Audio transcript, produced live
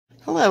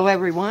Hello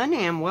everyone,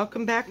 and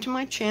welcome back to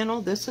my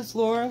channel. This is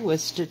Laura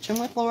with Stitching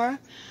with Laura.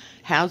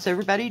 How's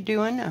everybody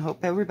doing? I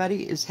hope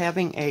everybody is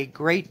having a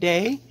great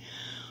day.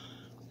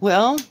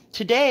 Well,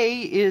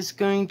 today is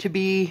going to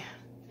be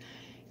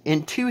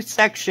in two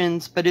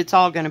sections, but it's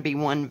all going to be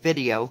one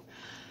video.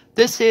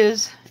 This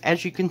is,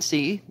 as you can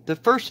see, the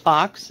first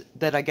box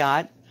that I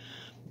got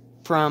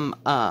from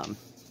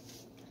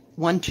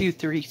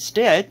 123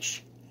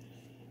 Stitch.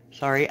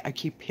 Sorry, I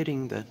keep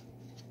hitting the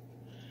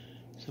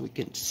so we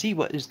can see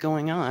what is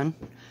going on.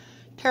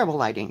 Terrible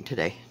lighting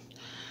today.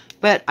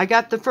 But I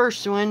got the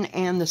first one,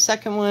 and the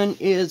second one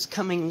is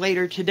coming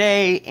later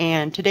today,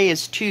 and today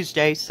is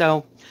Tuesday,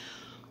 so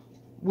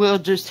we'll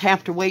just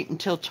have to wait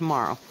until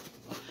tomorrow.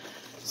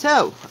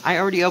 So, I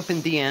already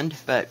opened the end,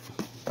 but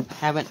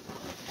haven't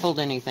pulled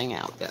anything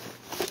out yet.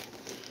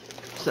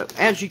 So,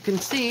 as you can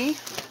see,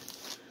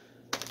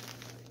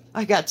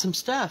 I got some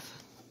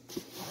stuff.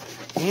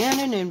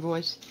 And an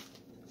invoice.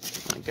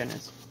 Oh my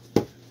goodness.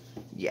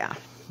 Yeah.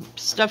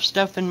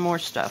 Stuff, and more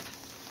stuff.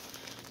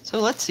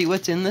 So let's see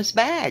what's in this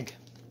bag.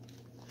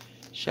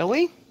 Shall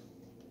we?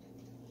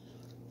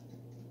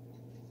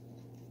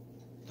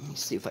 Let me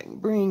see if I can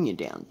bring you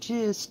down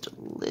just a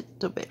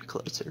little bit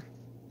closer.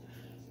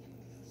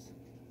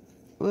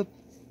 Whoop.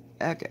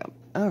 Back up.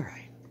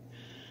 Alright.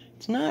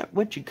 It's not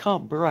what you call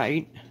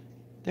bright.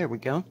 There we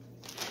go.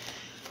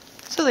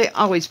 So they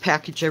always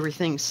package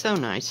everything so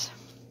nice.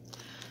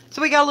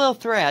 So we got a little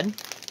thread.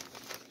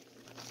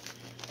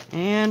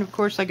 And, of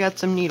course, I got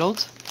some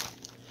needles.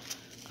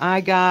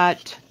 I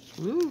got...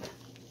 Ooh,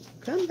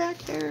 come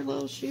back here,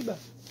 little Sheba.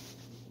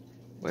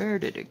 Where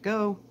did it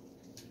go?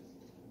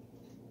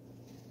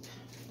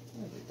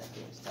 Where did that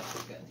little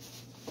stuff go?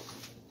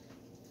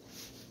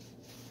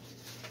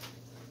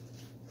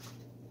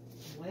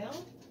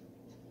 Well,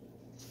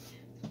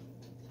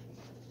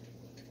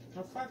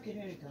 how far could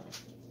it go?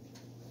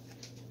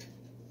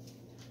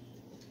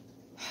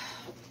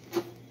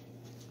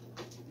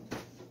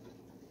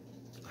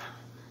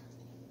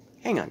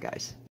 Hang on,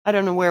 guys. I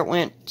don't know where it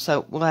went,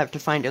 so we'll have to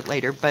find it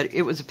later, but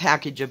it was a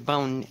package of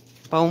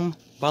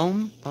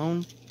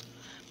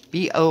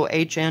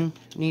B-O-H-N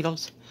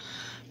needles.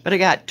 But I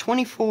got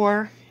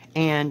 24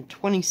 and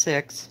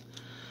 26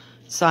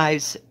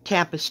 size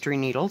tapestry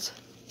needles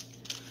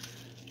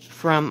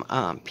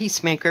from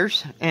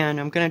Peacemakers, and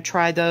I'm going to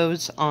try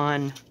those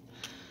on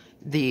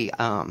the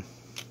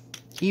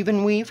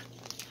even weave.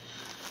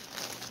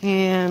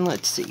 And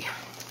let's see.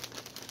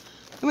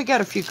 And we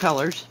got a few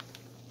colors.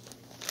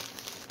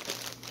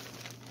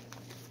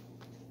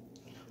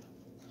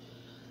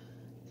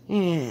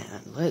 And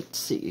let's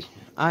see,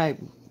 I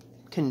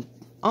can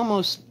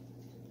almost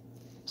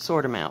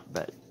sort them out,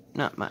 but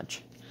not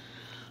much.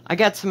 I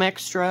got some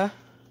extra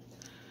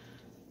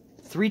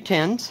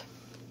 310s.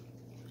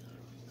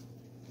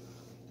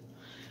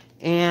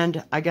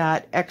 And I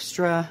got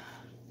extra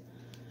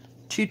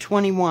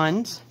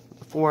 221s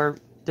for,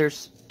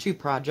 there's two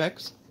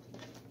projects.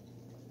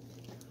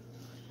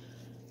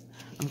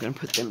 I'm going to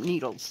put them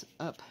needles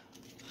up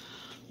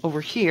over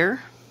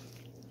here,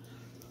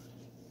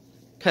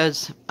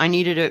 because I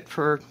needed it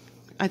for,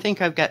 I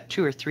think I've got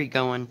 2 or 3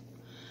 going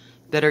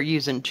that are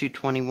using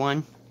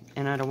 221,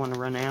 and I don't want to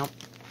run out.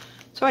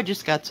 So I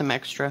just got some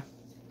extra.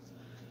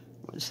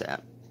 What is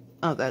that?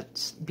 Oh,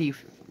 that's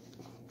beef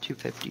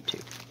 252.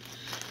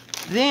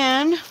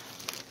 Then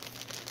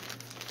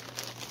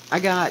I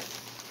got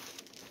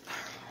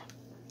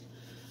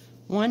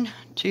 1,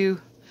 2,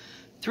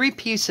 3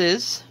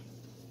 pieces.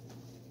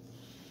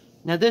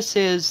 Now this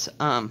is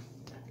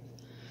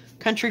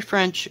Country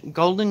French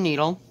Golden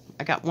Needle.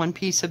 I got 1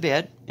 piece of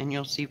it, and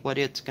you'll see what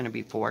it's going to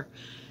be for.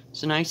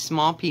 It's a nice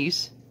small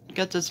piece.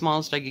 Got the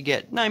smallest I could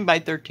get, 9 by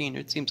 13.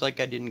 It seems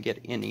like I didn't get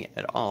any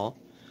at all.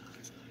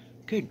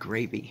 Good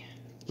gravy.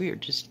 We are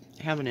just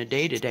having a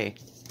day today.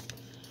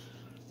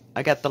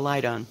 I got the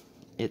light on.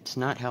 It's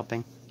not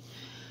helping.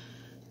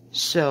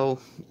 So,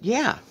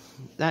 yeah,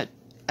 I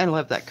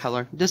love that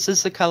color. This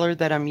is the color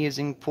that I'm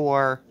using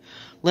for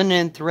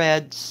Linen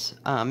Threads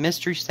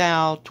Mystery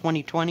Style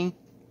 2020.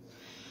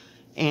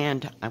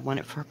 And I want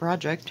it for a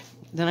project.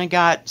 Then I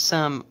got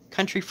some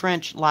Country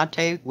French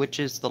Latte, which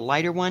is the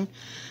lighter one.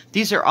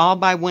 These are all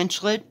by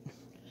Winchlet.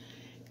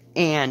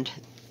 And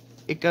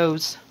it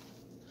goes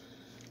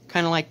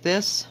kind of like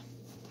this,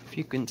 if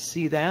you can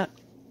see that.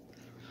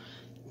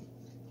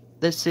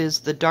 This is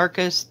the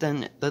darkest,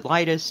 then the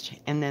lightest,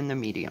 and then the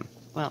medium.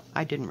 Well,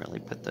 I didn't really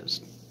put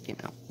those, you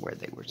know, where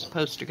they were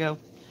supposed to go.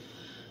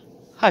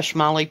 Hush,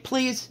 Molly,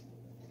 please.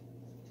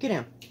 Get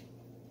down.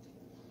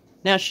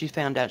 Now she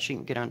found out she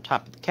can get on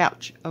top of the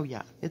couch. Oh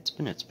yeah, it's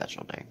been a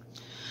special day.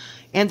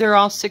 And they're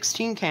all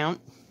 16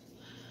 count.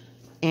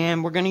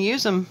 And we're going to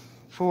use them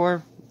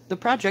for the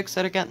projects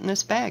that I got in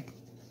this bag.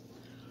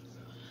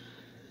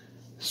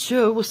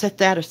 So we'll set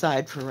that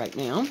aside for right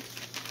now.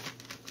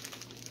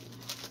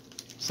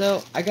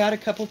 So I got a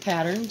couple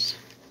patterns.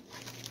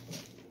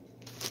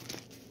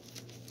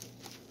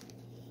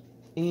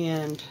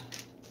 And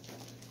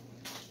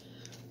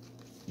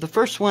The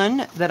first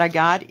one that I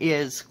got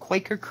is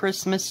Quaker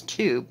Christmas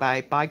 2 by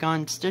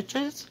Bygone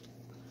Stitches.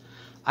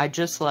 I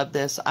just love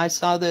this. I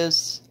saw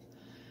this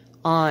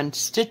on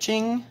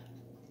Stitching.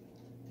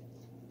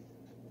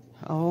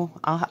 Oh,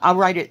 I'll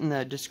write it in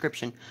the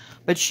description.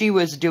 But she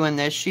was doing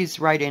this. She's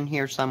right in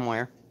here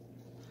somewhere.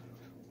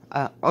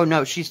 Oh,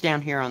 no, she's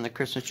down here on the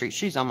Christmas tree.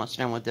 She's almost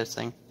done with this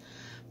thing.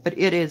 But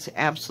it is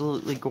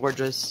absolutely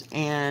gorgeous.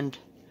 And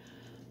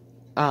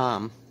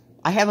I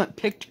haven't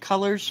picked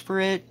colors for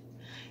it.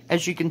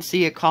 As you can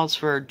see, it calls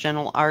for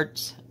Gentle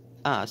Arts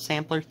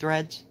sampler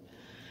threads.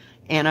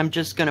 And I'm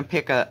just going to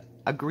pick a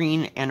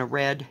green and a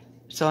red.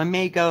 So I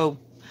may go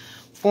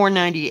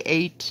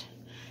 $4.98.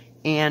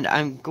 And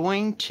I'm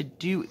going to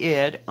do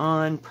it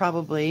on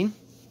probably,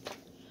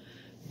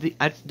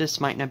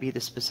 this might not be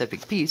the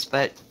specific piece,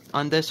 but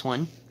on this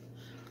one,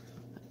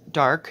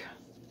 dark.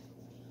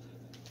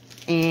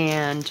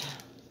 And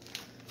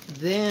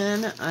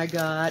then I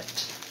got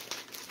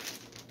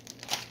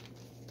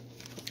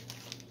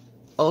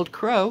Old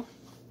Crow,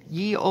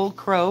 Ye Old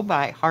Crow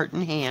by Heart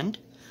and Hand.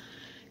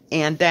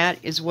 And that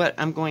is what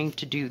I'm going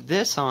to do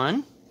this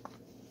on.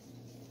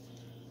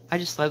 I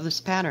just love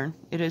this pattern.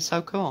 It is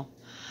so cool.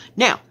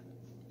 Now,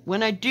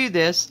 when I do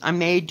this, I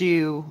may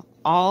do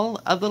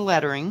all of the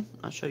lettering.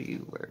 I'll show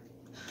you where.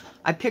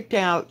 I picked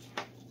out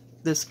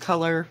this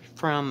color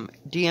from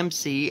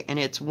DMC, and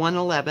it's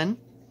 111.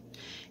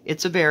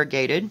 It's a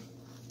variegated.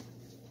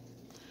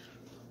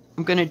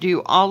 I'm going to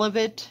do all of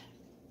it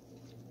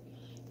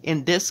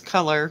in this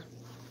color,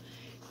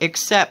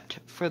 except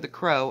for the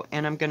crow,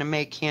 and I'm going to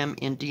make him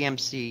in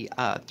DMC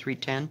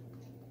 310.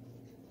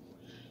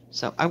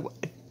 So I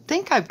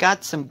think I've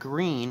got some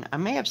green. I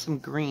may have some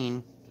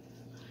green.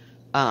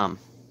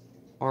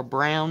 Or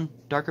brown,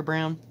 darker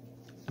brown.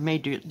 I may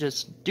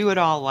just do it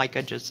all like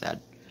I just said.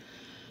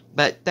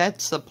 But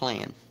that's the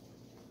plan.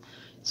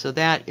 So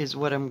that is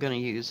what I'm going to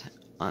use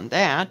on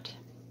that.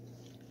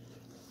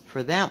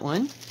 For that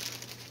one.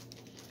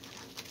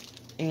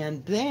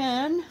 And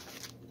then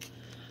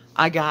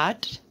I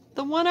got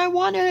the one I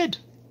wanted.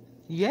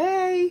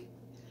 Yay!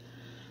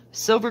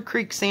 Silver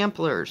Creek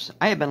Samplers.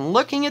 I have been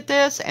looking at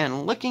this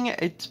and looking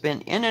at it's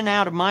been in and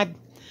out of my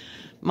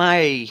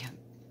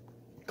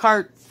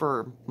cart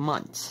for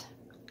months.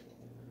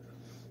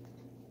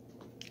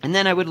 And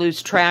then I would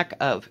lose track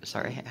of,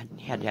 sorry, I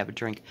had to have a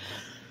drink.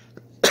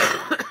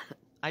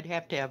 I'd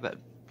have to have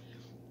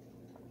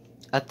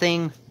a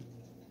thing.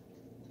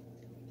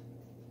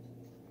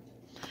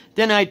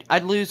 Then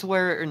I'd lose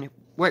where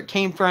it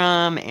came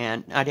from,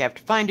 and I'd have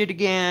to find it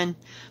again.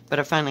 But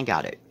I finally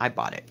got it. I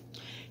bought it.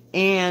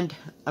 And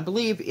I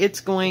believe it's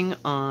going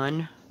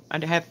on,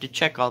 I'd have to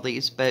check all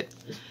these, but,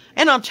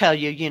 and I'll tell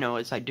you, you know,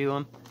 as I do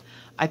them.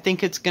 I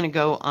think it's going to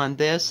go on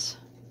this,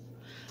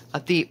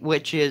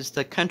 which is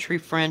the Country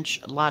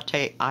French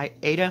Latte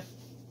Aida.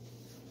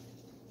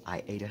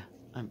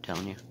 I'm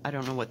telling you. I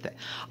don't know what that...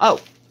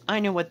 Oh, I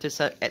know what this...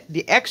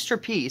 the extra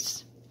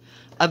piece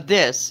of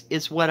this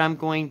is what I'm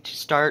going to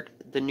start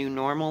the new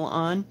normal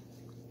on.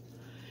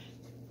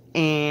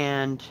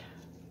 And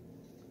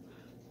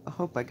I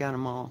hope I got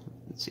them all.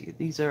 Let's see.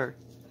 These are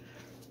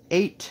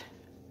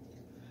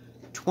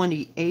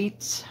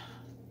 8/28.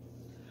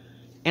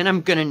 And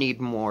I'm going to need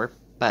more.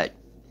 But,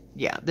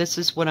 yeah, this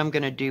is what I'm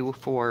going to do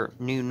for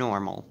new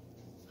normal.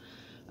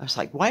 I was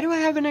like, why do I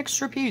have an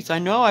extra piece? I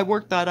know I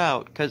worked that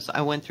out because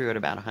I went through it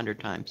about 100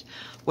 times.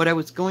 What I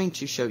was going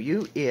to show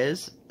you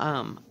is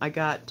I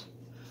got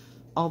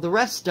all the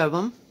rest of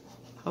them.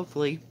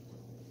 Hopefully,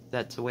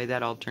 that's the way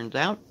that all turns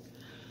out.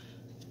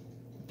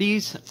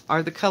 These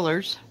are the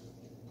colors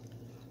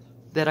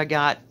that I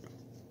got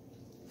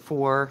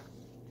for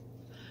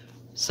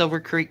Silver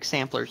Creek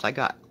Samplers. I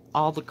got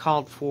all the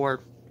called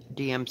for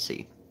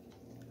DMC.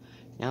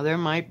 Now, there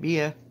might be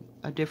a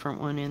different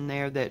one in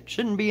there that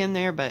shouldn't be in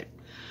there, but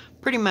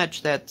pretty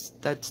much that's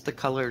the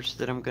colors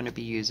that I'm going to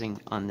be using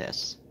on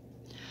this.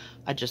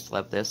 I just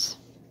love this.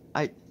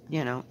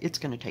 You know, it's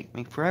going to take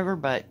me forever,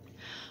 but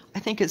I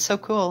think it's so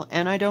cool,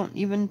 and I don't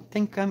even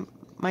think I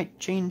might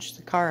change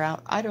the car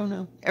out. I don't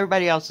know.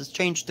 Everybody else has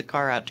changed the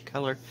car out to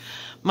color.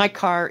 My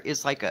car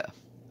is like a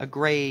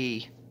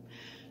gray,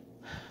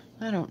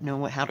 I don't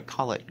know how to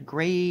call it,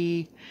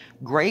 gray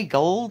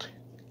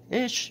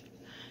gold-ish.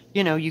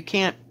 You know, you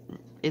can't,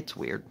 it's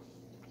weird.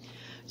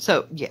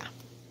 So, yeah.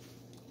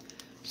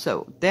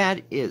 So,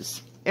 that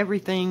is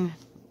everything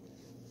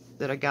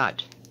that I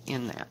got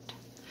in that.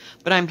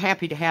 But I'm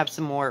happy to have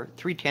some more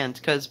 310s,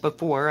 because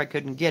before I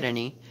couldn't get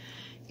any.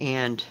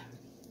 And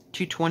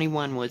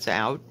 221 was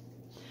out.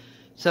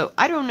 So,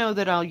 I don't know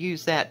that I'll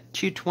use that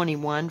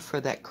 221 for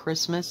that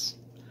Christmas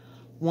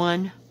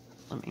one.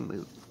 Let me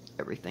move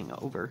everything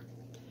over.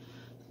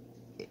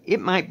 It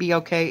might be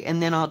okay,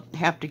 and then I'll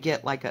have to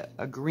get like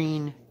a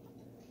green...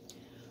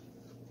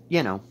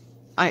 You know,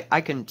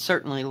 I can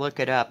certainly look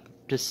it up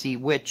to see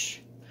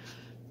which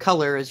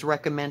color is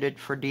recommended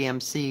for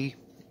DMC.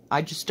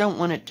 I just don't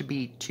want it to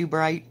be too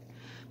bright,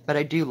 but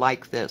I do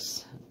like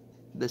this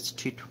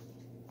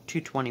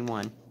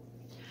 221.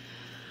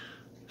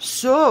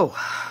 So,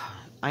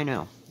 I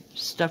know,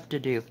 stuff to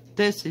do.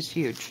 This is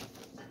huge.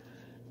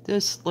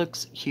 This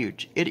looks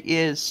huge. It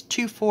is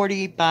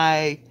 240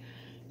 by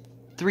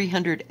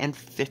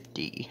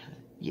 350.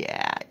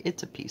 Yeah,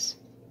 it's a piece.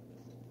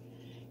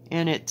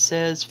 And it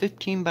says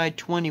 15 by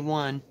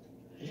 21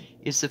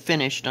 is the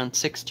finished on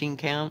 16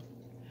 count.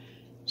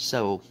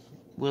 So,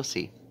 we'll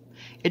see.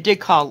 It did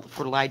call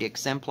for light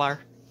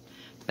exemplar.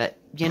 But,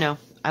 you know,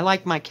 I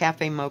like my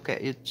cafe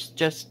mocha. It's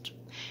just,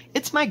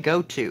 it's my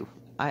go-to.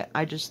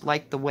 I just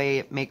like the way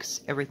it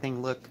makes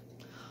everything look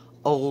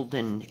old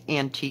and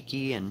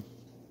antique-y. And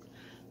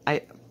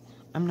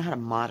I'm not a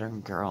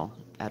modern girl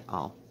at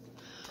all.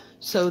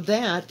 So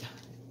that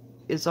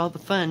is all the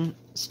fun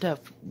stuff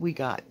we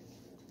got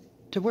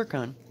to work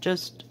on.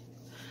 Just,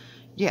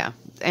 yeah.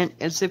 And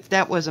as if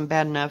that wasn't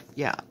bad enough,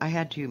 yeah, I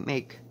had to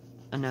make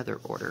another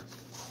order.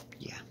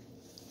 Yeah.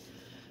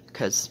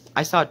 Because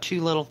I saw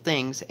 2 little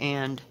things,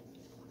 and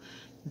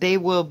they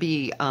will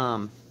be,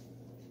 what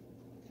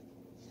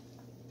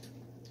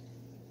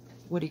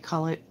do you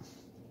call it?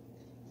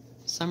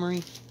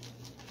 Summary?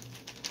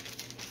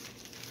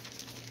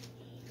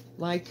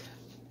 Like,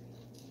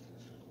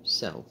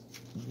 so,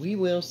 we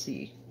will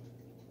see.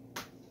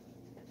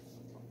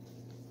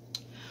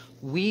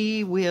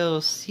 We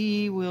will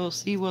see, we'll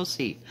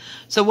see.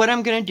 So what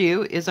I'm going to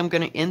do is I'm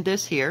going to end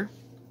this here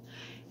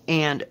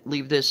and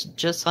leave this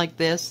just like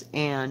this.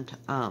 And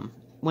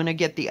when I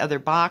get the other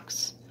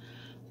box,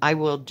 I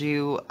will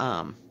do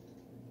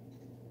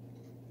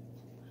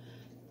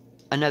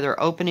another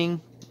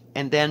opening,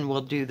 and then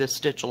we'll do the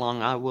stitch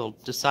along. I will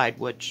decide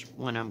which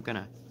one I'm going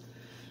to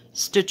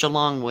stitch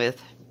along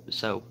with.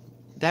 So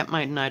that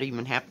might not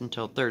even happen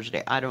until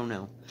Thursday. I don't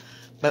know.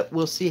 But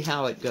we'll see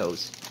how it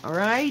goes. All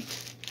right?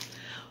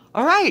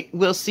 All right,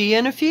 we'll see you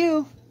in a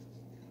few.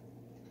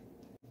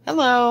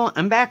 Hello,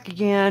 I'm back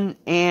again,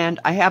 and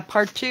I have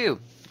part 2.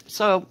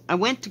 So I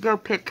went to go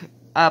pick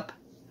up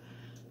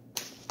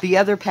the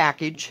other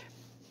package,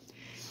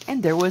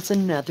 and there was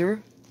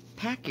another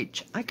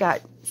package. I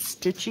got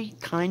Stitchy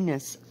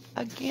kindness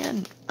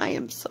again. I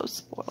am so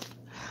spoiled.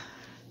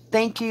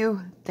 Thank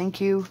you,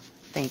 thank you,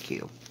 thank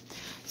you.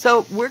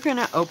 So we're going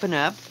to open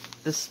up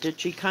the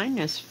Stitchy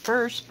kindness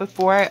first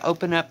before I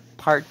open up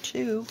part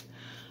 2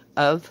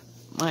 of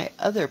my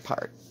other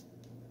part.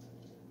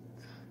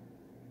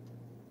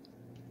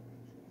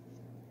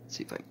 Let's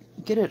see if I can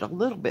get it a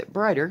little bit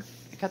brighter.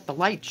 I got the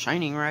light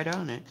shining right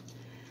on it.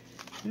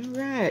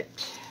 Alright.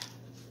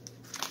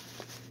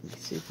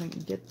 Let's see if I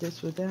can get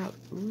this without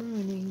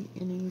ruining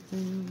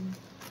anything.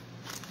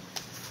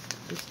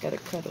 Just gotta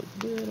cut a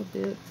little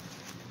bit.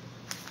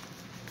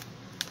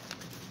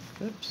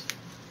 Oops.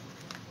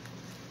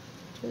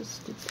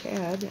 Just a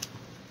tad.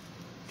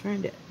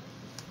 Trying to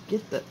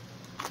get the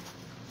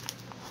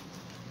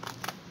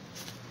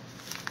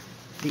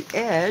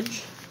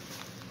edge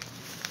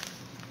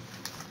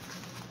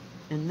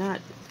and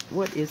not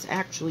what is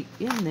actually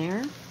in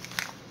there.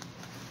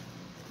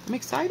 I'm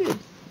excited.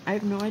 I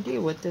have no idea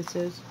what this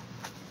is.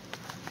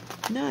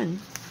 None.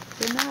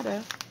 De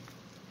nada.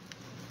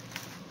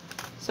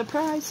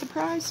 Surprise,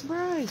 surprise,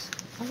 surprise.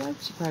 I like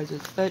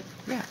surprises, but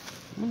yeah,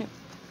 when it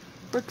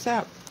works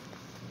out.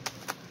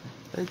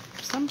 But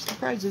some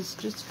surprises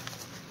just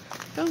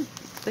don't,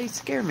 they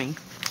scare me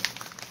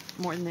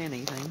more than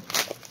anything.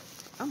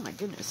 Oh my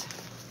goodness.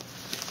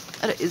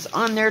 That is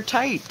on there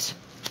tight.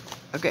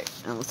 Okay,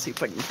 now let's see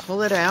if I can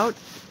pull it out.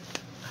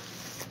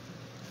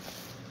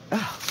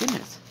 Oh,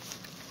 goodness.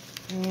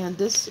 And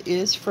this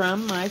is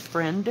from my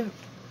friend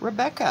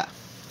Rebecca.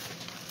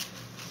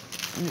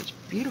 And it's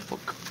a beautiful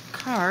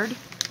card.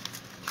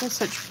 She has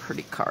such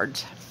pretty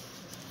cards.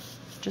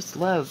 Just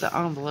love the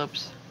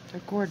envelopes.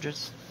 They're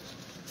gorgeous.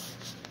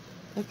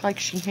 Look like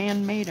she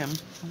handmade them.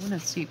 I want to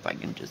see if I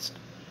can just...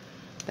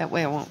 That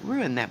way I won't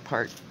ruin that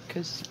part,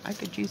 because I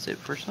could use it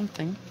for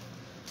something.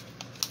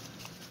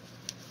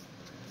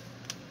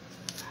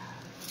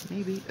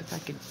 Maybe if I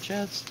could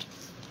just...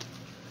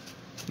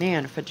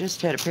 Man, if I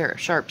just had a pair of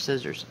sharp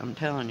scissors, I'm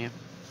telling you.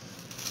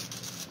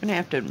 I'm going to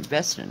have to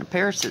invest in a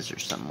pair of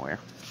scissors somewhere.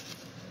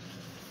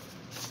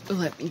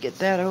 Let me get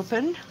that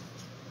open.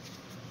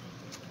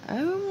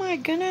 Oh my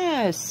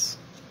goodness.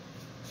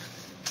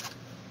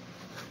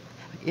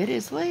 It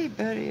is late,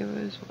 but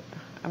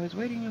I was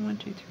waiting on 1,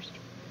 2,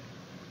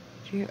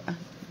 3, 4.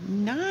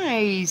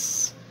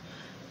 Nice.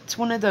 It's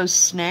one of those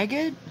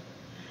Snagit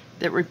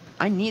that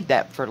I need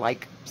that for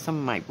like some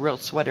of my real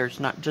sweaters,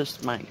 not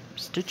just my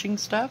stitching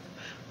stuff.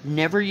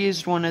 Never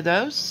used one of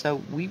those,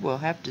 so we will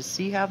have to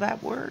see how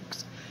that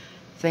works.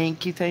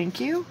 Thank you, thank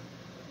you.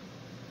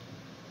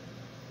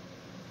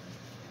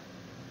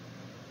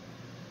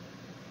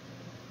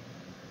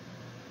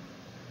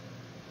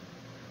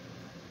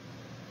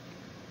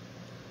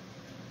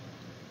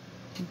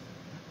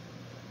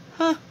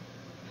 Huh.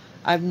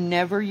 I've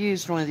never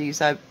used one of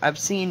these. I've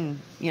seen,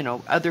 you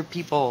know, other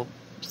people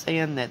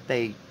saying that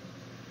they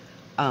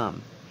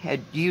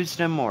had used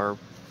them or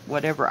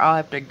whatever. I'll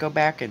have to go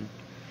back and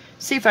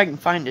see if I can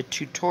find a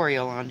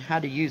tutorial on how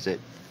to use it.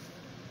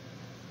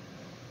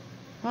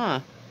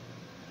 Huh.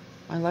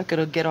 My luck,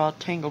 it'll get all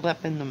tangled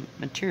up in the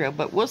material,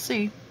 but we'll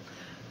see.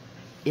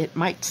 It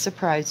might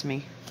surprise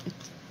me.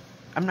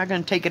 I'm not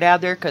going to take it out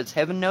of there because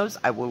heaven knows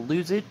I will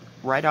lose it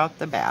right off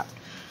the bat.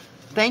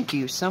 Thank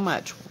you so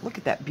much. Look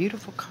at that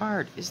beautiful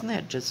card. Isn't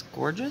that just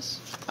gorgeous?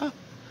 Oh,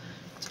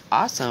 it's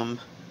awesome.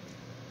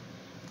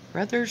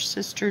 Brother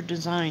Sister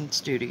Design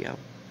Studio.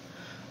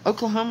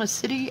 Oklahoma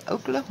City,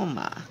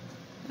 Oklahoma.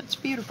 That's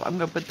beautiful. I'm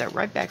going to put that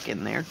right back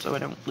in there so I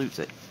don't lose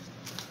it.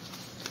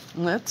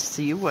 Let's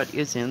see what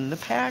is in the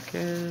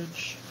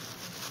package.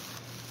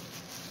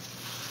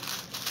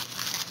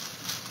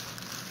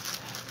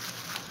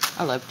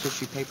 I love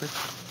tissue paper.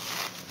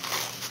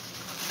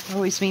 It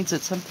always means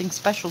that something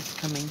special is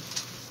coming,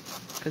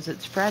 because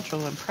it's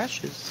fragile and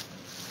precious.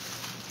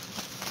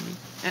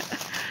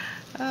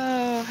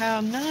 Oh,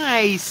 how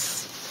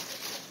nice.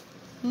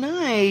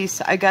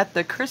 Nice. I got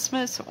the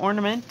Christmas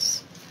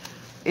ornaments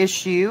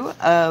issue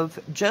of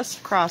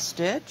Just Cross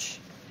Stitch,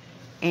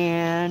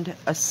 and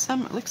a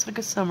summer, looks like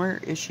a summer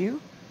issue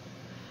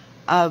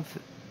of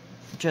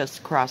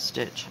Just Cross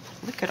Stitch.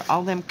 Look at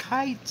all them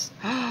kites.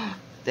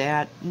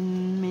 That,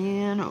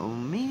 man, oh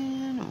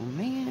man, oh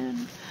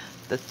man.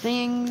 The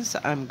things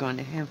I'm going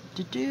to have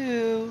to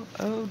do.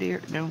 Oh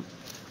dear, no.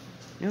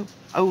 Nope.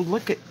 Oh,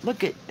 look at,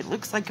 it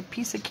looks like a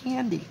piece of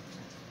candy.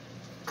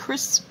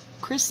 Chris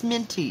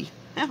Minty.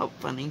 How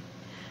funny.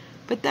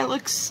 But that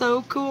looks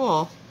so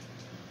cool.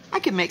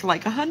 I could make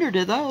like 100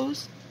 of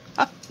those.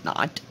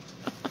 Not.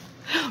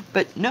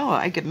 But no,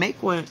 I could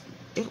make one.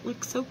 It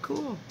looks so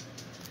cool.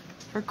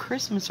 For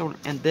Christmas.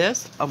 And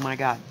this, oh my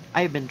God.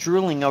 I have been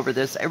drooling over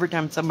this every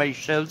time somebody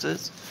shows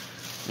this.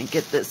 Let me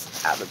get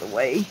this out of the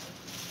way.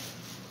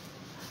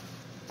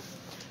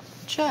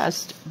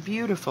 Just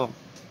beautiful.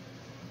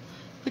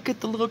 Look at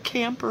the little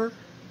camper.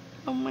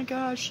 Oh my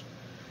gosh.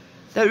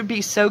 That would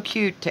be so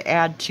cute to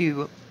add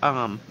to,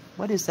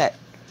 what is that?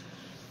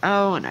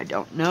 Oh, and I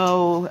don't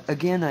know.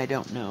 Again, I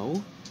don't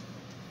know.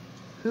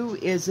 Who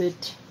is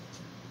it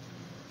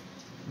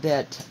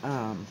that,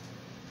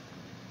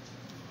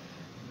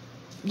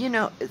 you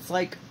know, it's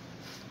like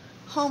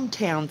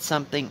Hometown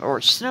something,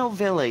 or Snow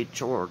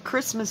Village, or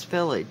Christmas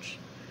Village.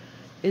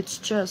 It's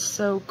just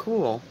so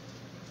cool.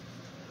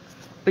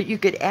 But you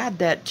could add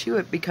that to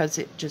it because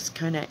it just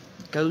kind of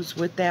goes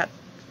with that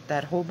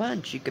whole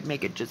bunch. You could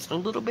make it just a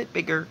little bit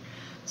bigger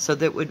so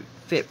that it would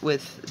fit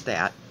with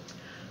that.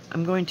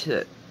 I'm going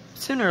to,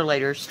 sooner or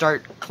later,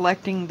 start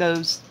collecting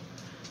those.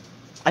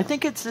 I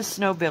think it's the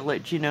Snow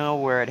Village, you know,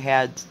 where it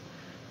had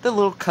the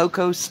little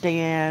cocoa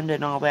stand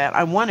and all that.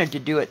 I wanted to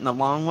do it in the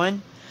long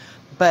one,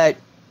 but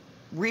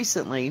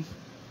recently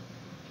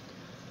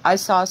I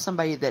saw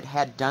somebody that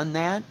had done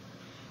that,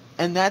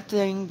 and that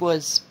thing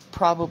was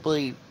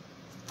probably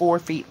 4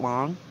 feet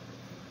long.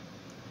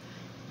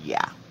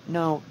 Yeah,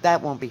 no,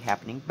 that won't be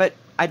happening. But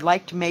I'd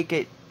like to make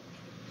it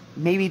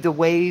maybe the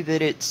way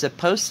that it's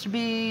supposed to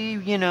be,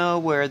 you know,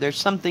 where there's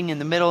something in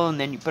the middle and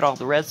then you put all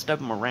the rest of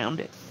them around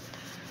it.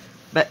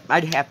 But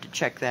I'd have to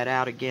check that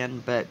out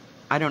again, but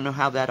I don't know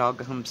how that all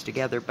comes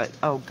together. But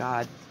oh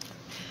God,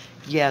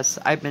 yes,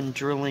 I've been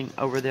drooling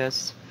over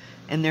this.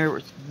 And there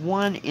was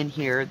one in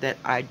here that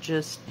I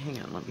just,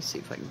 hang on, let me see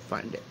if I can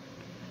find it.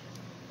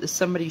 That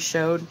somebody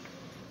showed.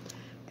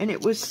 And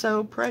it was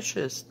so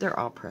precious. They're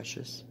all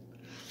precious.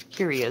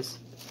 Here he is.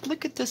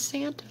 Look at the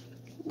Santa.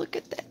 Look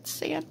at that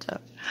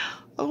Santa.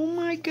 Oh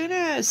my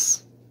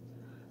goodness.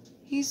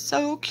 He's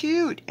so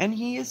cute. And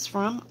he is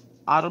from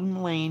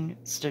Autumn Lane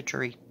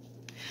Stitchery.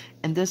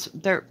 And this,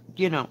 they're,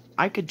 you know,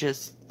 I could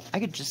just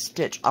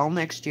stitch all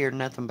next year,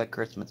 nothing but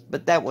Christmas.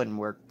 But that wouldn't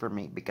work for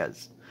me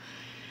because,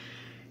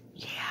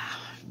 yeah.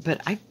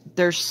 But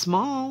they're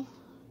small.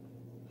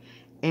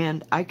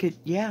 And I could,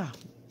 yeah.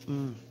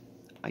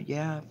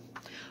 Yeah.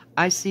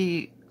 I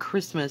see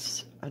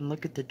Christmas, and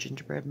look at the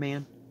gingerbread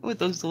man with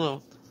those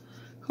little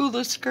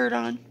hula skirt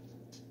on.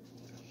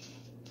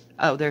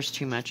 Oh, there's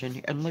too much in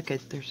here. And look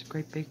at, there's a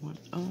great big one.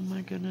 Oh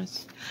my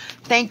goodness.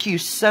 Thank you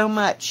so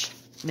much,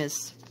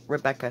 Miss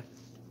Rebecca.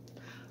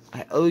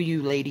 I owe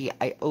you, lady.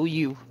 I owe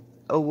you.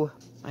 Oh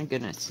my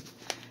goodness.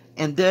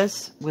 And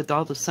this, with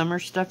all the summer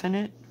stuff in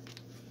it.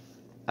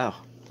 Oh,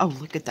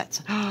 look at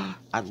that.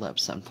 I love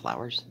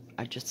sunflowers.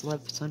 I just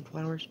love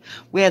sunflowers.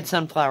 We had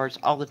sunflowers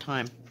all the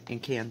time in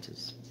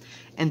Kansas.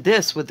 And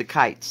this with the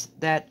kites.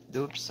 That,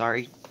 oops,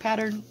 sorry.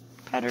 Pattern.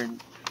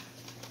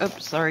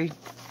 Oops, sorry.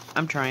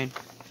 I'm trying.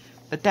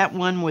 But that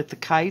one with the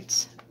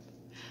kites,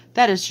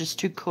 that is just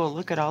too cool.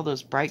 Look at all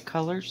those bright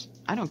colors.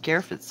 I don't care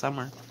if it's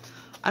summer.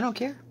 I don't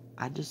care.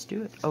 I just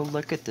do it. Oh,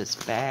 look at this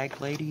bag,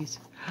 ladies.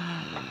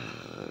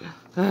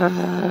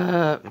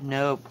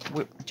 Nope.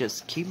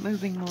 Just keep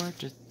moving, Lord.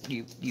 Just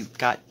you've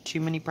got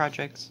too many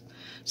projects.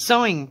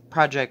 Sewing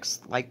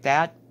projects like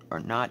that are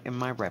not in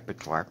my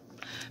repertoire.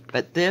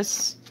 But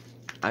this,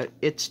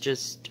 it's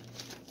just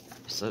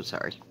so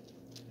sorry.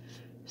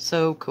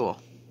 So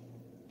cool.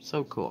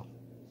 So cool.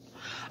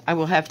 I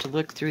will have to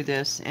look through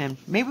this, and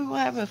maybe we'll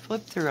have a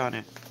flip through on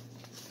it.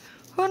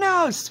 Who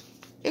knows?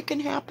 It can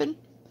happen.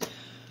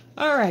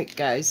 All right,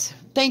 guys.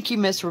 Thank you,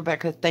 Miss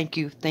Rebecca. Thank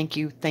you, thank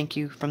you, thank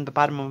you from the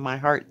bottom of my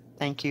heart.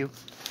 Thank you.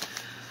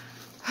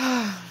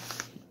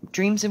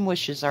 Dreams and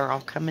wishes are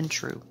all coming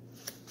true.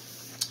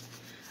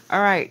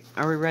 All right,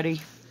 are we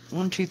ready?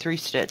 1, 2, 3,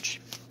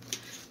 stitch.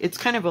 It's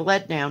kind of a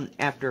letdown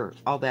after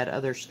all that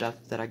other stuff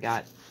that I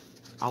got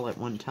all at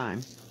one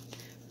time.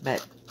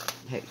 But,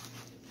 hey.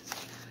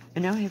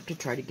 And now I have to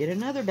try to get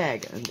another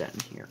bag undone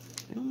here.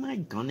 Oh my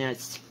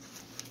goodness.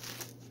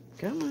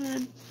 Come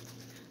on.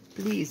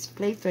 Please,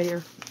 play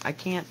fair. I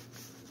can't.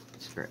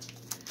 Screw it.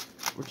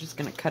 We're just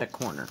going to cut a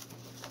corner.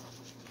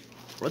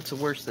 What's the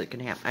worst that can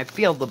happen? I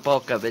feel the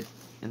bulk of it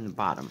in the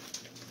bottom.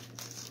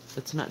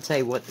 Let's not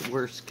say what the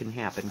worst can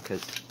happen,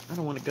 because I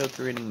don't want to go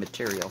through any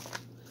material.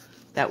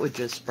 That would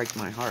just break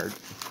my heart.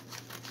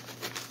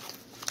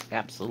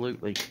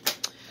 Absolutely.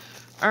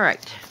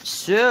 Alright,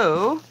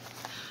 so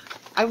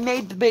I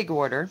made the big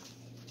order,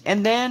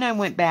 and then I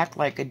went back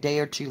like a day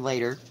or two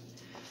later,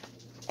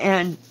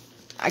 and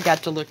I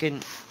got to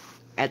looking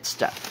at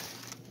stuff.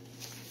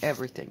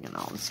 Everything and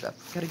all and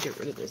stuff. Gotta get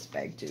rid of this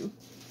bag too.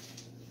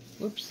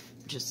 Whoops,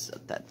 just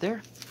set that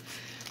there.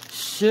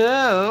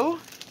 So,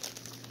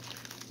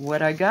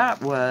 what I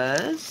got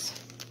was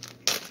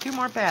 2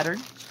 more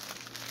patterns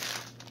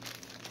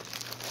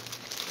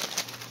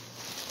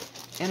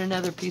and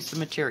another piece of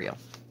material.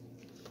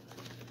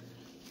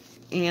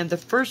 And the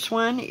first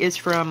one is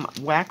from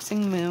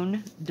Waxing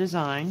Moon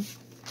Design.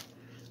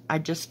 I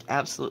just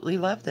absolutely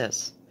love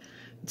this.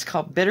 It's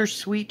called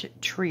Bittersweet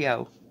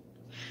Trio.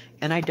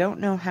 And I don't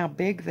know how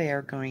big they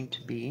are going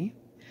to be.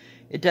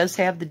 It does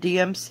have the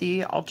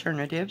DMC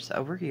alternatives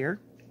over here.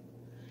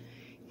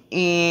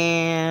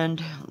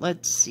 And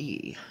let's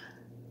see.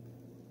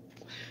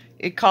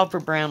 It called for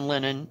brown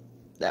linen.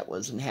 That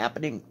wasn't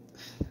happening.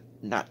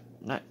 Not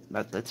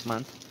this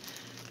month.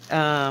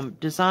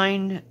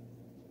 Design,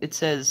 it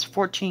says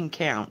 14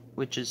 count,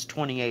 which is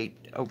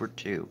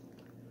 28/2.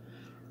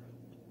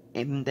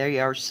 And they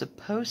are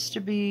supposed to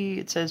be,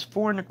 it says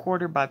 4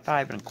 1/4 by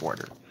 5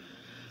 1/4.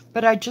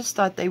 But I just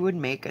thought they would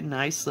make a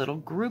nice little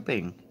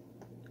grouping.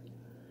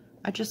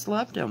 I just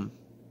loved them.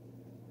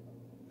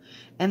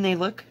 And they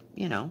look,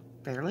 you know,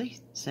 fairly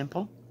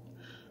simple.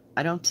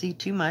 I don't see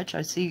too much.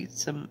 I see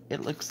some, it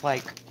looks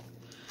like,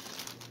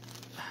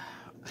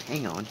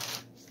 hang on.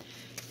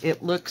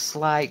 It looks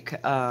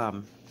like,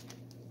 oh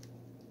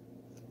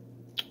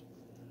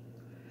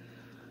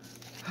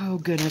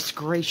goodness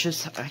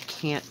gracious, I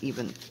can't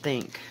even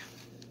think.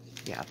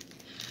 Yeah.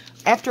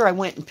 After I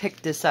went and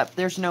picked this up,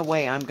 there's no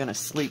way I'm going to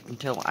sleep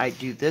until I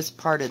do this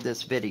part of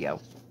this video.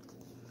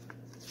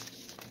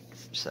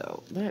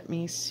 So, let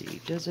me see.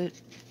 Does it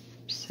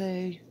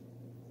say?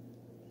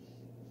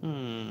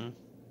 Oh,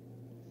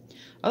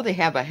 they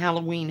have a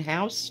Halloween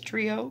house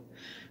trio,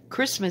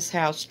 Christmas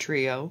house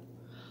trio,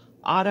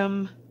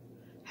 autumn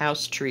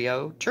house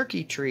trio,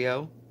 turkey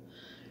trio,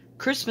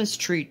 Christmas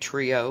tree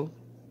trio.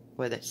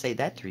 Boy, they say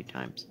that 3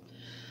 times.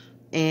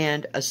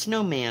 And a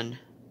snowman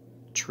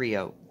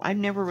trio. I've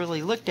never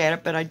really looked at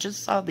it, but I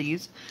just saw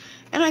these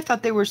and I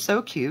thought they were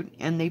so cute,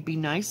 and they'd be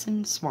nice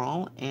and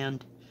small,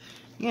 and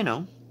you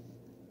know,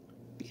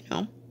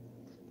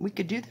 we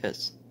could do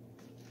this.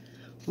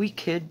 We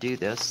could do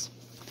this.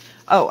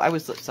 Oh,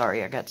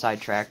 sorry, I got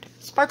sidetracked.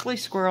 Sparkly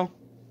squirrel.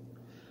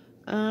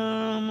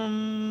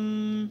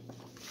 I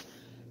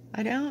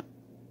don't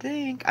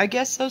think. I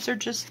guess those are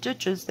just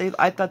stitches.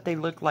 I thought they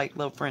looked like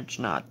little French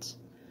knots.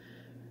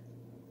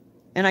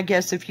 And I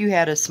guess if you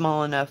had a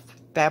small enough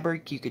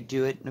fabric, you could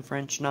do it in a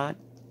French knot.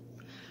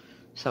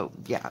 So,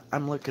 yeah,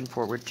 I'm looking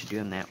forward to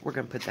doing that. We're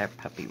going to put that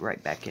puppy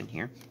right back in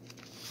here.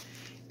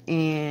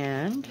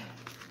 And,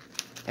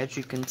 as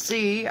you can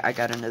see, I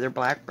got another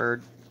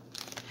blackbird.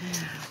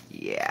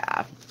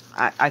 Yeah,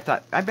 I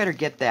thought I better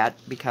get that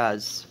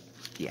because,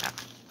 yeah,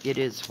 it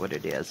is what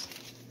it is.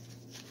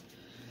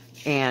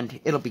 And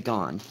it'll be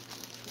gone.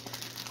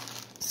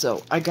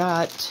 So, I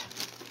got,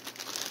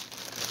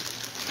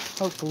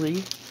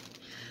 hopefully,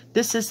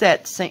 this is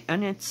that same,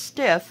 and it's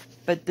stiff,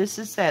 but this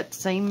is that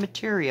same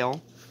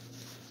material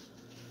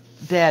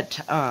that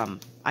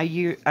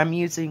I'm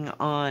using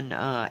on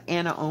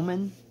Anna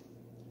Oman,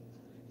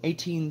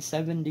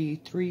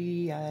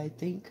 1873, I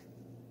think.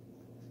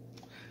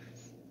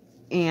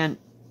 And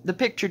the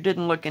picture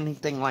didn't look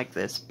anything like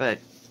this, but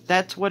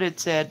that's what it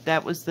said.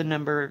 That was the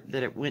number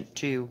that it went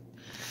to.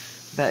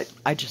 But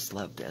I just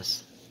love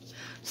this.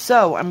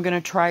 So I'm going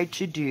to try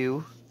to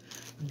do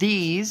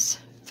these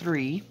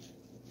 3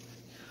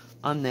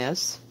 on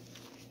this.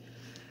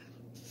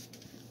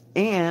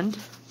 And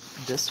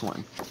this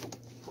one.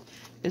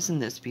 Isn't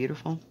this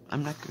beautiful?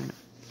 I'm not going to,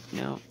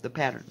 no, the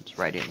pattern's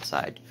right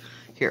inside.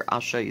 Here, I'll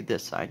show you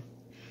this side.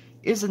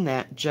 Isn't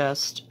that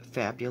just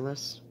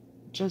fabulous?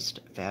 Just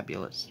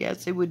fabulous.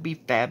 Yes, it would be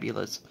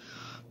fabulous.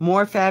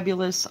 More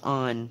fabulous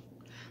on,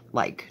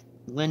 like,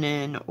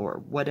 linen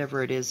or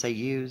whatever it is they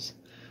use.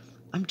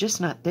 I'm just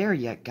not there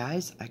yet,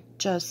 guys. I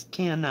just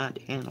cannot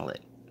handle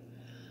it.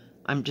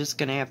 I'm just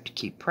going to have to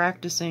keep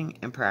practicing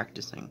and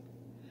practicing.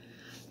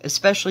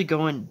 Especially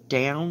going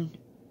down.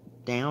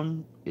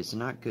 Down is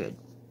not good.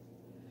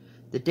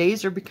 The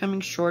days are becoming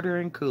shorter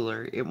and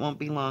cooler. It won't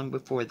be long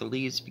before the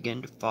leaves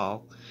begin to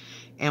fall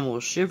and will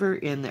shiver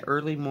in the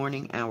early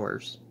morning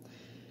hours.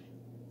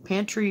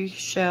 Pantry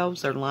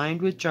shelves are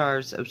lined with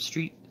jars of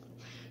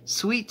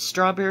sweet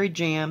strawberry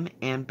jam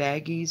and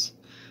baggies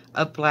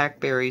of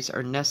blackberries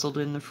are nestled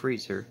in the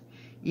freezer.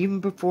 Even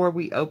before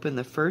we open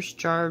the first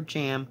jar of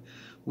jam,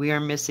 we are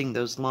missing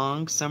those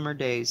long summer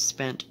days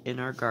spent in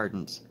our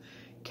gardens.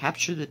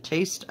 Capture the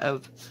taste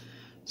of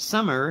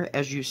summer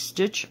as you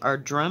stitch our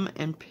drum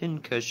and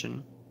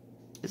pincushion.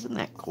 Isn't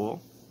that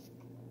cool?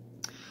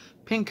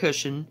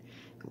 Pincushion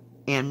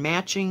and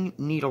matching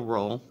needle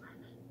roll.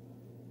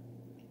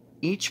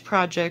 Each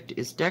project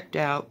is decked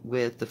out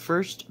with the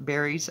first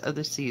berries of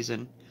the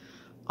season.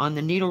 On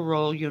the needle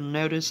roll, you'll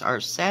notice our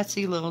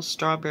sassy little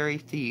strawberry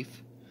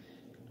thief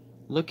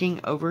looking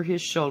over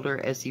his shoulder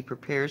as he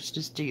prepares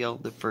to steal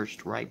the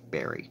first ripe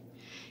berry.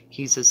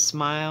 He's a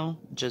smile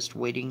just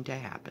waiting to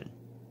happen.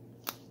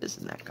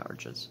 Isn't that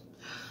gorgeous?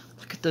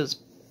 Look at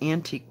those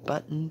antique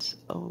buttons.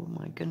 Oh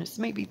my goodness.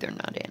 Maybe they're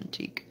not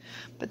antique,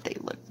 but they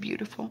look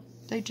beautiful.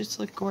 They just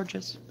look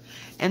gorgeous.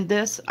 And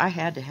this, I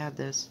had to have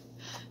this.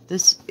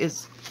 This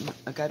is,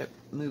 I gotta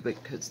move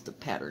it because the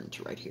pattern's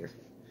right here.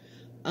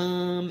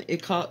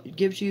 It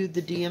gives you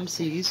the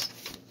DMCs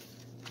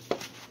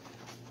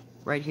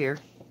right here.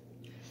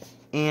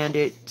 And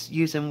it's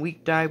using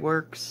Week Dye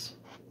Works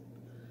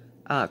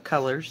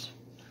colors.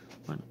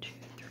 1, 2,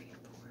 3,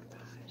 4, 5,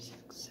 6,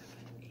 7,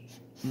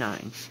 8,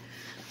 9.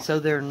 So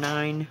there are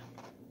 9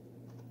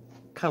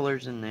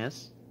 colors in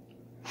this.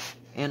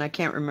 And I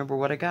can't remember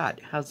what I got.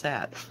 How's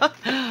that?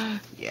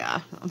 Yeah,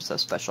 I'm so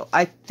special.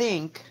 I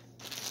think,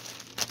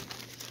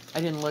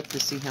 I didn't look to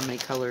see how many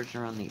colors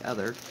are on the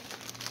other.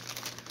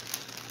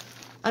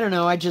 I don't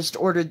know, I just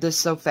ordered this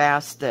so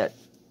fast that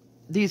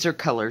these are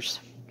colors.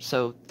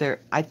 So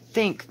they're, I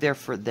think they're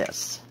for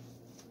this.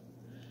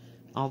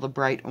 All the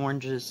bright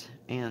oranges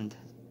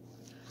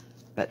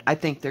but I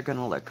think they're going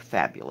to look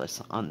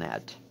fabulous on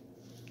that.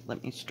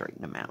 Let me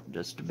straighten them out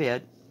just a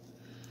bit.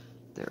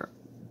 They're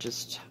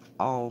just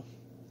all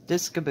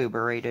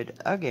discombobulated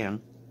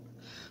again.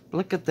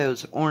 Look at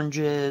those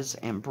oranges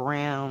and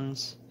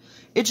browns.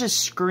 It just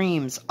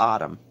screams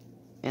autumn.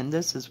 And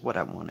this is what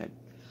I wanted.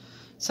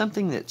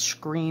 Something that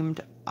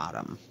screamed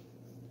autumn.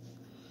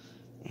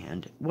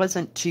 And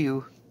wasn't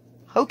too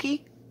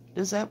hokey.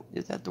 Is that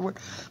the word?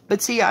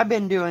 But see, I've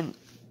been doing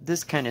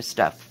this kind of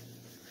stuff.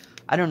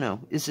 I don't know.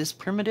 Is this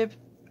primitive?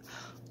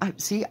 I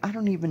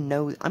don't even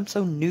know. I'm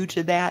so new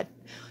to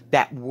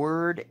that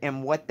word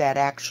and what that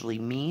actually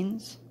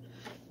means.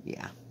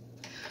 Yeah.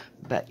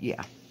 But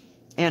yeah.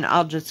 And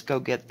I'll just go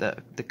get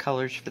the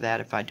colors for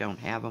that if I don't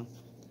have them.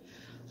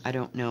 I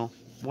don't know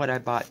what I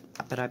bought,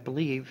 but I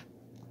believe,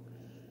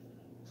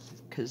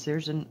 because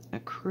there's a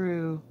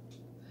crew.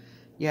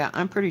 Yeah,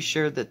 I'm pretty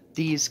sure that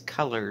these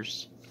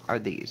colors are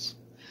these.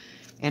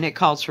 And it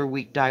calls for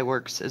Week Dye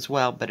Works as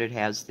well, but it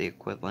has the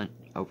equivalent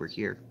over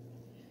here.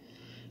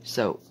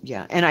 So,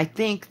 yeah. And I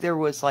think there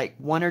was like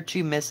 1 or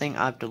 2 missing.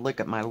 I'll have to look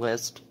at my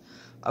list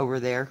over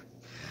there.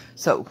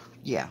 So,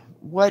 yeah.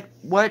 What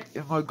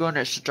am I going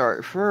to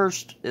start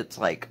first? It's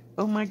like,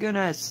 oh my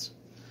goodness.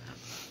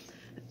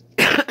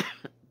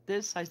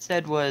 This, I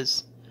said,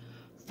 was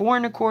 4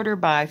 1/4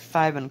 by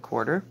 5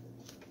 1/4.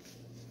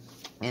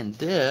 And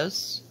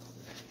this,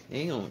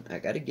 hang on, I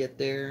gotta get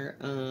there.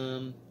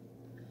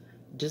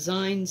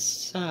 Design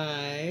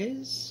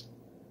size,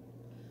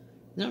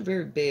 not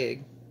very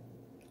big.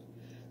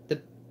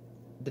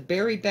 The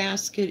berry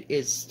basket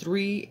is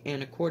 3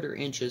 1/4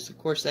 inches. Of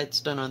course,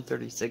 that's done on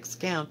 36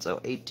 count, so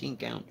 18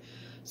 count.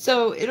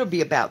 So it'll be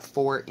about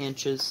 4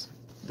 inches,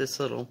 this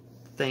little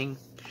thing.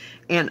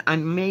 And I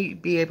may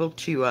be able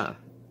to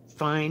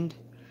find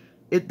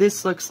it.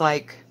 This looks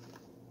like,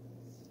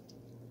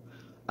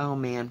 oh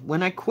man,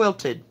 when I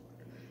quilted,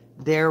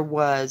 there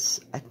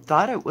was, I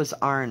thought it was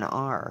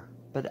R&R,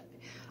 but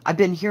I've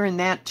been hearing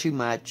that too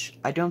much.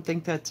 I don't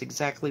think that's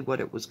exactly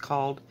what it was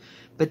called,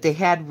 but they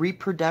had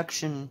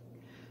reproduction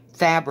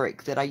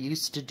fabric that I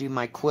used to do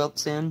my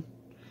quilts in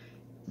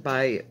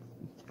by,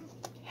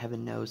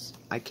 heaven knows,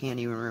 I can't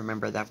even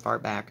remember that far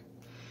back.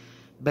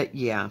 But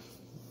yeah.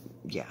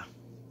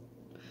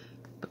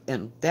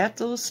 And that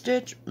little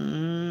stitch,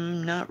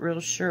 not real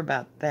sure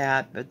about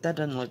that, but that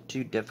doesn't look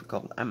too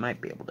difficult. I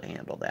might be able to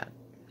handle that.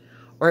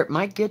 Or it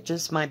might get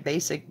just my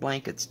basic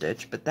blanket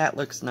stitch, but that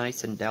looks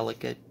nice and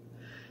delicate.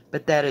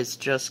 But that is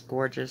just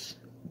gorgeous.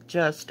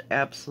 Just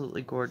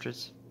absolutely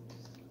gorgeous.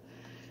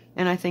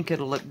 And I think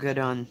it'll look good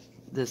on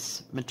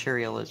this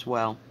material as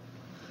well.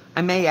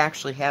 I may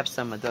actually have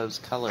some of those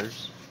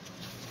colors.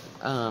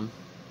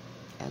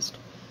 As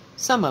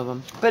some of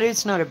them. But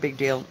it's not a big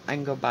deal. I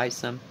can go buy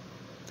some.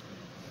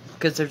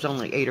 Because there's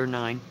only 8 or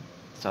 9.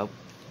 So,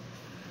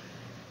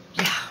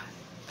 yeah.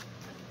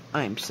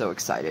 I'm so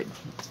excited.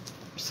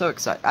 So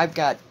excited. I've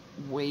got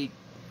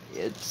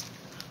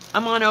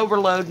I'm on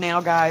overload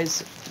now,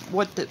 guys.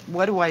 What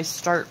do I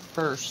start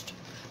first?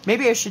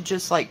 Maybe I should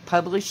just like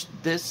publish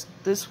this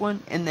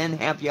one and then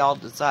have y'all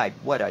decide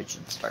what I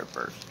should start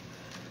first.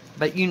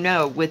 But you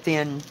know,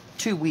 within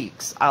 2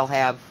 weeks I'll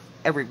have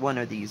every one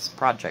of these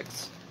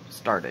projects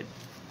started.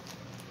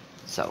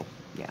 So,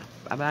 yeah.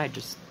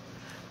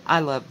 I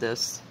love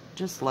this.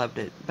 Just loved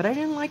it. But I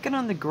didn't like it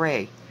on the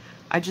gray.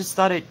 I just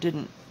thought it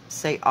didn't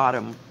say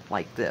autumn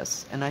like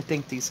this. And I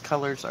think these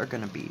colors are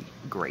going to be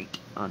great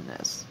on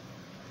this.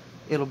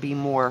 It'll be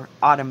more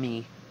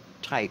autumny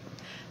type.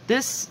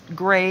 This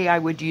gray I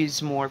would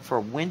use more for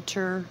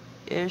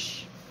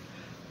winter-ish.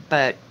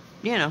 But,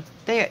 you know,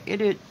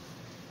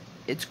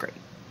 it's great.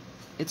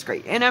 It's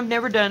great. And I've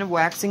never done a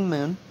waxing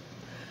moon.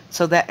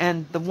 So that,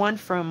 and the one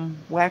from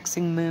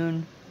Waxing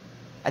Moon,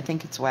 I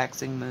think it's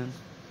Waxing Moon.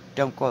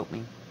 Don't quote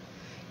me.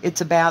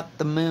 It's about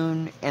the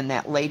moon and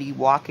that lady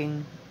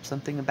walking.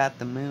 Something about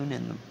the moon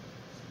and the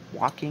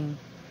walking.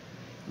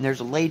 And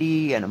there's a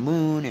lady and a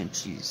moon and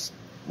she's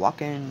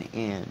walking.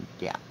 And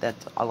yeah,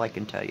 that's all I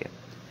can tell you.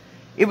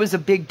 It was a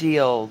big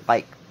deal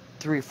like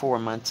 3 or 4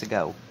 months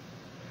ago.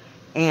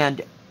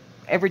 And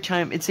every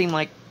time, it seemed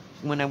like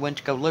when I went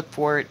to go look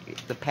for it,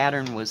 the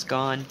pattern was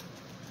gone.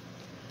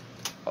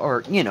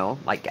 Or, you know,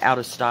 like out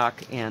of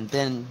stock. And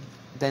then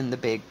the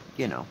big,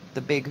 you know,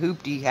 the big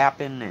hoopty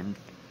happened and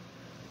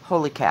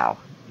holy cow,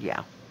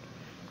 yeah.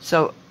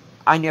 So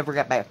I never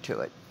got back to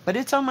it. But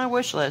it's on my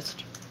wish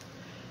list.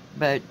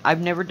 But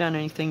I've never done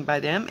anything by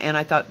them. And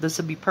I thought this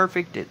would be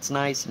perfect. It's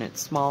nice and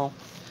it's small.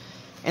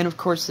 And of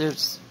course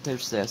there's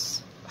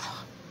this.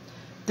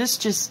 This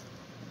just,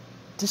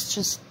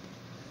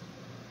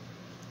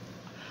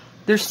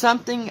 there's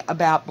something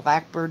about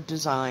Blackbird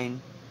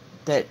design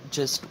that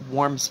just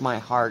warms my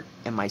heart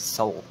and my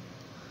soul.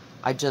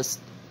 I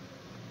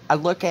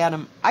look at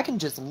them. I can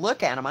just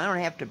look at them. I don't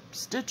have to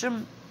stitch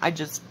them. I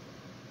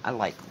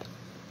like them.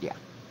 Yeah.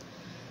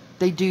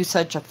 They do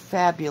such a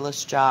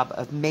fabulous job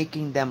of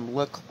making them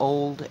look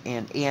old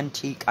and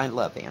antique. I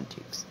love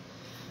antiques.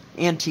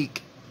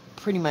 Antique,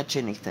 pretty much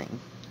anything.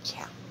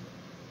 Yeah.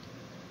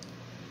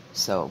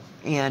 So,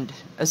 and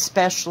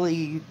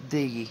especially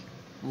the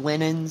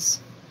linens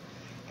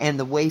and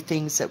the way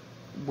things that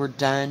were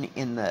done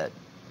in the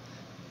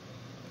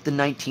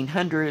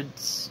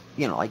 1900s,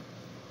 you know, like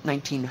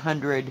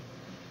 1900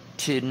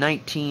 to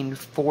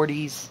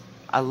 1940s.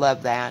 I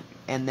love that.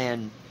 And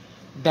then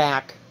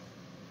back,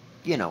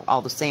 you know,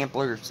 all the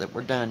samplers that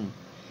were done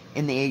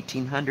in the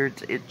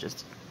 1800s. It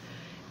just,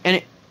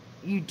 and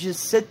you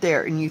just sit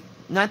there and you,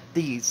 not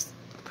these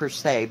per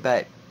se,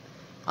 but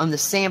on the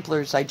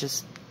samplers, I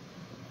just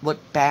look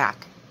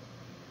back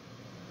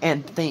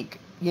and think,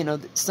 you know,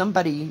 that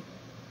somebody,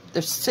 the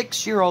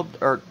 6-year-old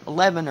or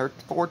 11 or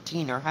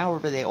 14 or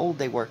however old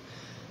they were,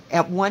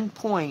 at one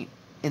point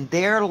in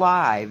their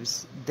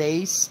lives,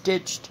 they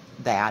stitched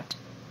that,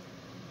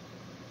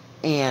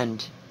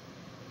 and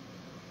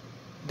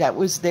that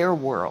was their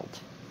world.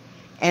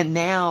 And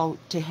now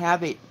to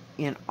have it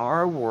in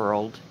our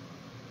world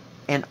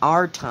and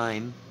our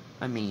time,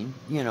 I mean,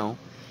 you know,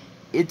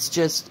 it's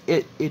just,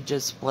 it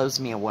just blows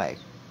me away.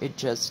 It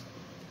just,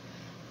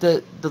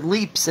 the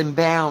leaps and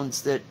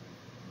bounds that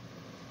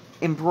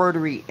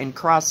embroidery and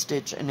cross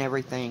stitch and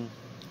everything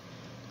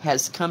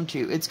has come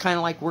to. It's kind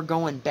of like we're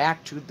going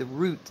back to the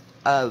root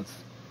of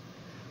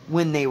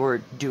when they were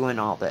doing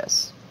all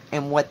this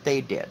and what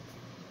they did.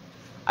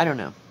 I don't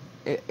know.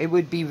 It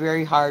would be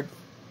very hard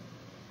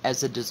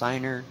as a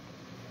designer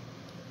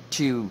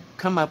to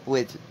come up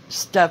with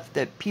stuff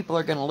that people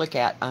are going to look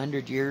at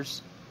 100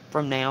 years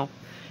from now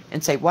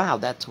and say, wow,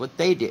 that's what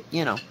they did,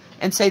 you know,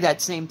 and say that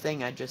same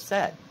thing I just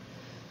said.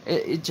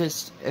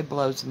 It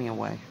blows me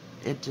away.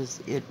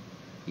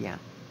 Yeah.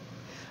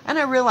 And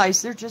I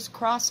realize they're just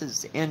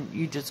crosses and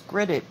you just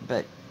grit it,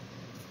 but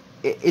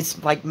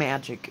it's like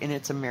magic and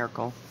it's a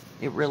miracle.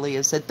 It really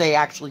is that they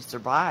actually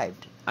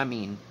survived. I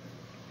mean,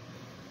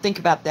 think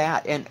about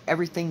that and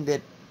everything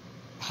that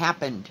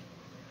happened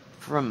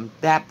from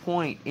that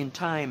point in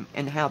time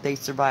and how they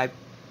survived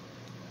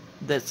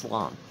this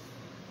long.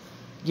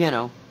 You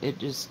know, it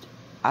just,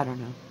 I don't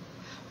know.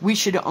 We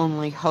should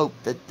only hope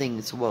that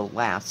things will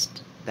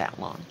last that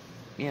long,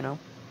 you know,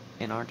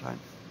 in our time.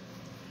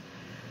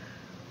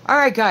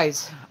 Alright,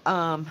 guys,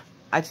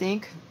 I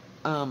think,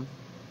 I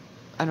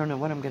don't know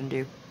what I'm going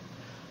to do.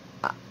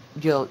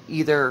 You'll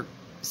either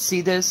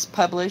see this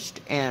published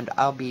and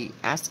I'll be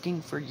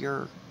asking for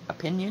your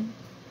opinion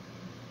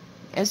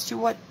as to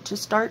what to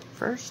start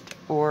first,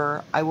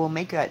 or I will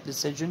make that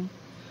decision.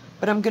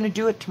 But I'm going to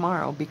do it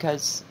tomorrow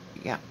because,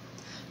 yeah,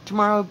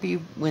 tomorrow will be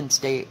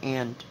Wednesday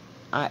and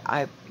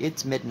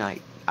it's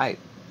midnight. I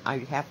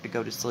have to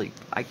go to sleep.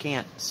 I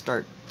can't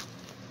start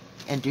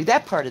and do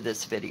that part of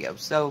this video,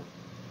 so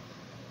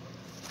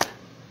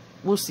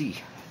we'll see.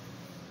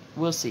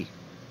 We'll see.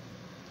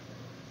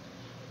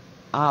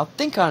 I'll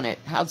think on it.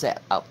 How's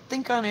that? I'll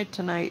think on it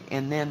tonight,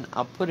 and then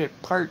I'll put a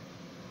part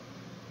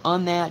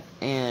on that,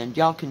 and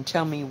y'all can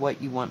tell me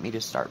what you want me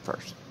to start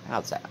first.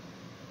 How's that?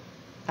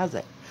 How's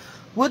that?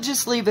 We'll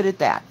just leave it at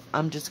that.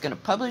 I'm just going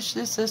to publish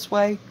this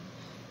way,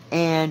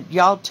 and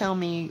y'all tell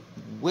me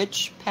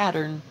which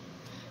pattern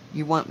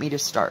you want me to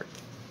start.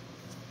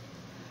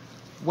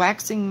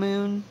 Waxing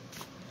Moon,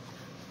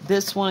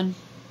 this one.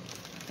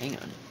 Hang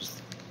on.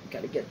 Just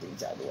got to get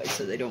these out of the way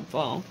so they don't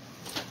fall.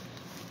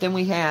 Then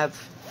we have,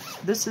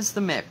 this is the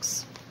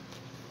mix.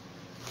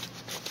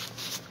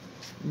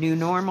 New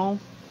Normal.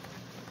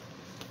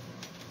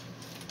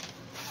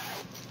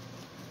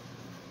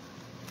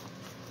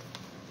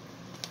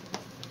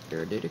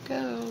 Where did it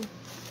go?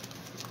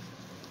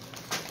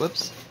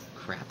 Whoops.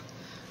 Crap.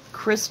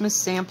 Christmas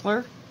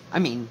sampler. I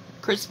mean,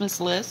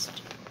 Christmas list.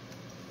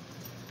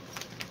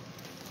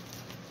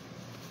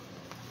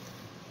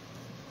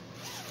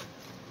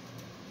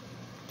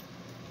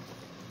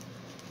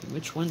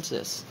 Which one's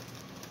this?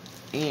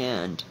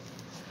 And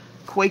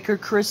Quaker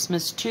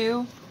Christmas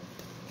 2.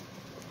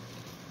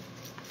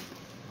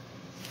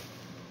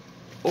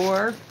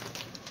 Or,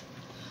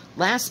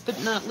 last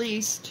but not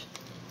least,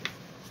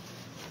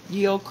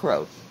 Ye Old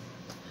Crow.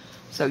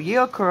 So, Ye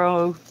Old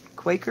Crow,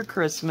 Quaker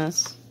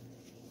Christmas,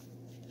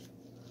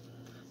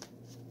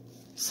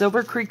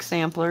 Silver Creek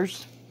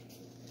Samplers,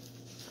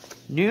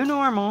 New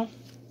Normal,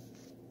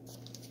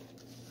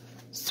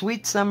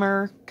 Sweet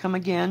Summer Come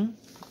Again,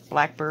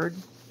 Blackbird,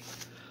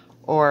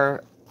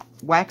 or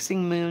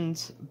Waxing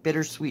Moon's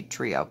Bittersweet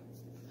Trio.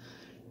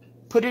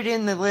 Put it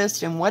in the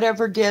list, and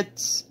whatever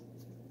gets,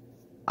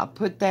 I'll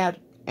put that,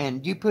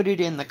 and you put it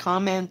in the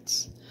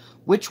comments,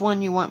 which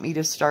one you want me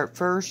to start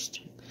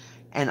first,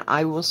 and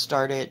I will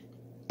start it,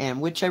 and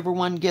whichever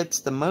one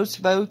gets the most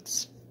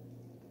votes,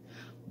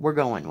 we're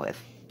going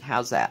with.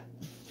 How's that?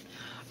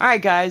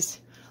 Alright, guys,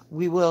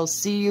 we will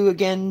see you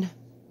again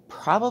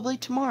probably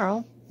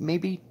tomorrow,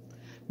 maybe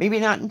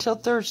not until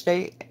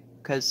Thursday,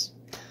 because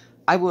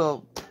I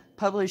will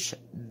publish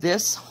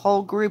this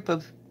whole group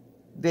of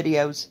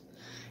videos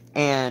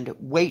and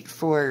wait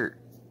for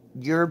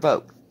your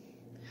vote.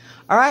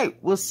 Alright,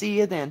 we'll see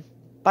you then.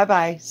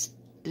 Bye-bye.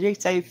 Stay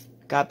safe.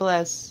 God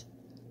bless.